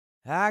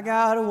I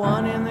got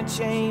one in the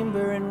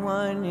chamber and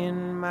one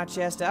in my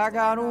chest. I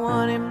got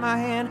one in my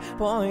hand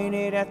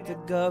pointed at the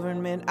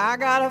government. I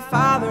got a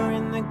father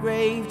in the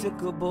grave,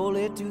 took a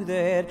bullet to the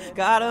head.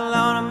 Got a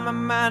lot on my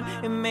mind,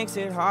 it makes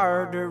it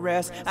hard to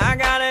rest. I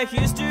got a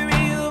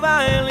history of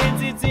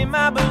violence, it's in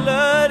my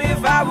blood.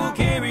 If I will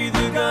carry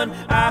the gun,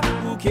 I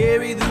will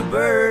carry the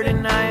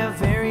burden. I have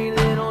very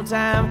little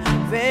time,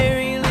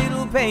 very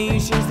little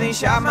patience. They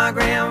shot my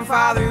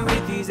grandfather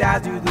with his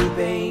eyes through the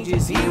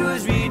pages. He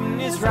was reading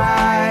his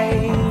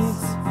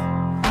rights,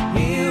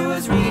 he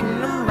was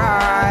reading them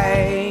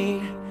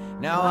right.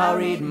 Now I'll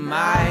read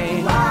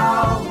mine.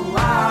 Wow,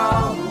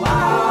 wow,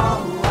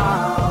 wow,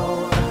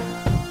 wow.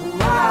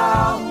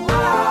 Wow,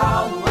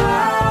 wow,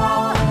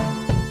 wow.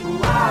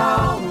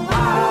 Wow,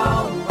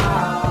 wow,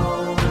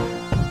 wow.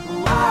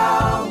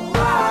 Wow,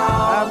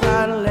 wow. I've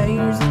got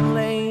layers and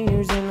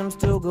layers and I'm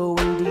still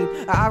going deep.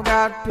 I've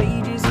got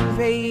pages and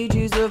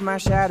pages of my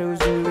shadows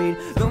to read.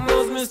 The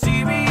most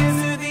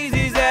mysterious of these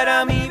is that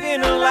I'm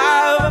even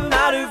alive. I'm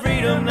not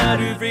afraid, I'm not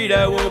afraid,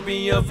 I won't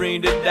be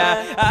afraid to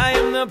die. I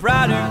am the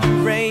product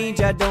of rage,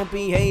 I don't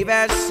behave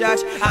as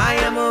such. I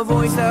am a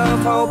voice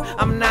of hope,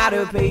 I'm not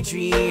a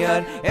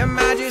patriot. Am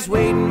I just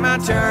waiting my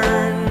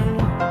turn?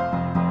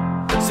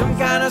 Some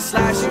kind of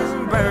slash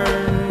and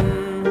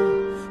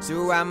burn,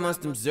 so I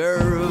must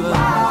observe.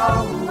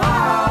 Wow,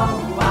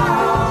 wow,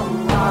 wow,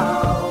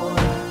 wow.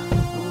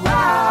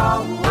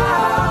 Wow,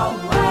 wow,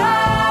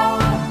 wow.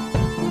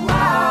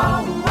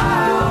 Wow,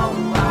 wow,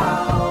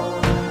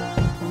 wow.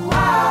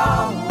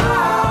 Wow,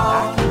 wow.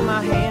 I keep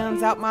my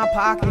hands out my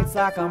pockets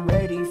like I'm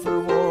ready for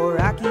war.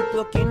 I keep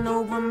looking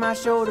over my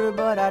shoulder,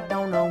 but I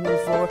don't know who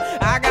for.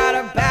 I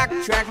gotta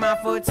backtrack my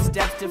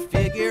footsteps to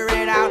figure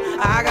it out.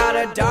 I got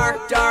a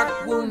dark,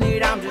 dark wound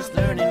that I'm just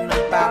learning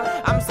about.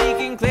 I'm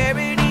seeking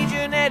clarity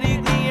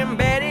genetically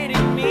embedded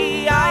in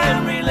me. I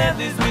am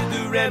relentless with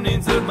the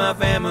remnants of my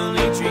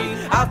family tree.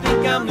 I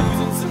think I'm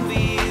losing some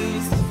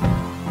leaves,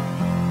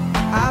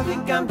 I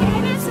think I'm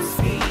gaining some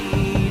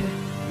speed.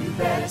 You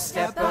better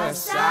step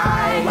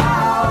aside.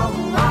 Wow,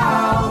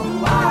 wow,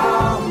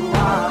 wow,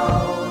 wow.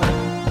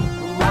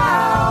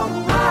 Wow,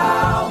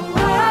 wow,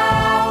 wow.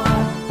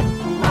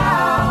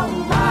 Wow,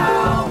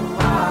 wow,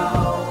 wow.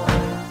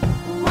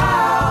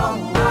 Wow,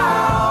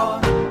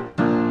 wow.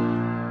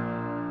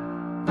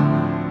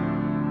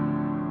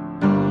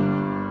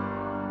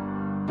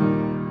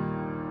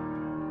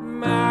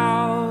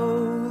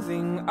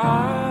 Mouthing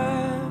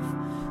off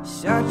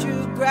such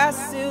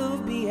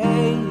aggressive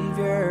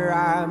behavior,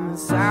 I'm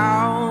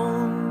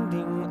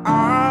sounding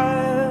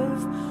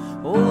off,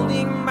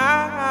 holding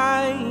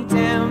my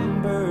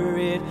temper.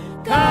 It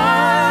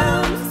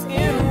comes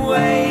in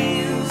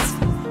waves,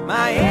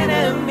 my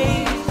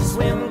enemies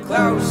swim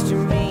close to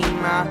me.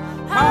 My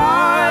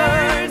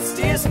heart's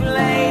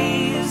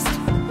displaced,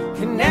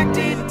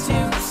 connected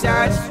to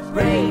such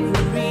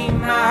bravery.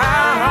 My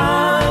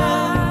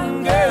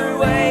hunger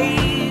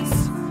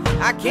waits,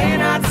 I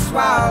cannot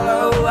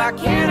swallow, I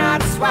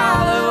cannot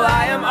swallow.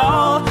 I am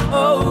all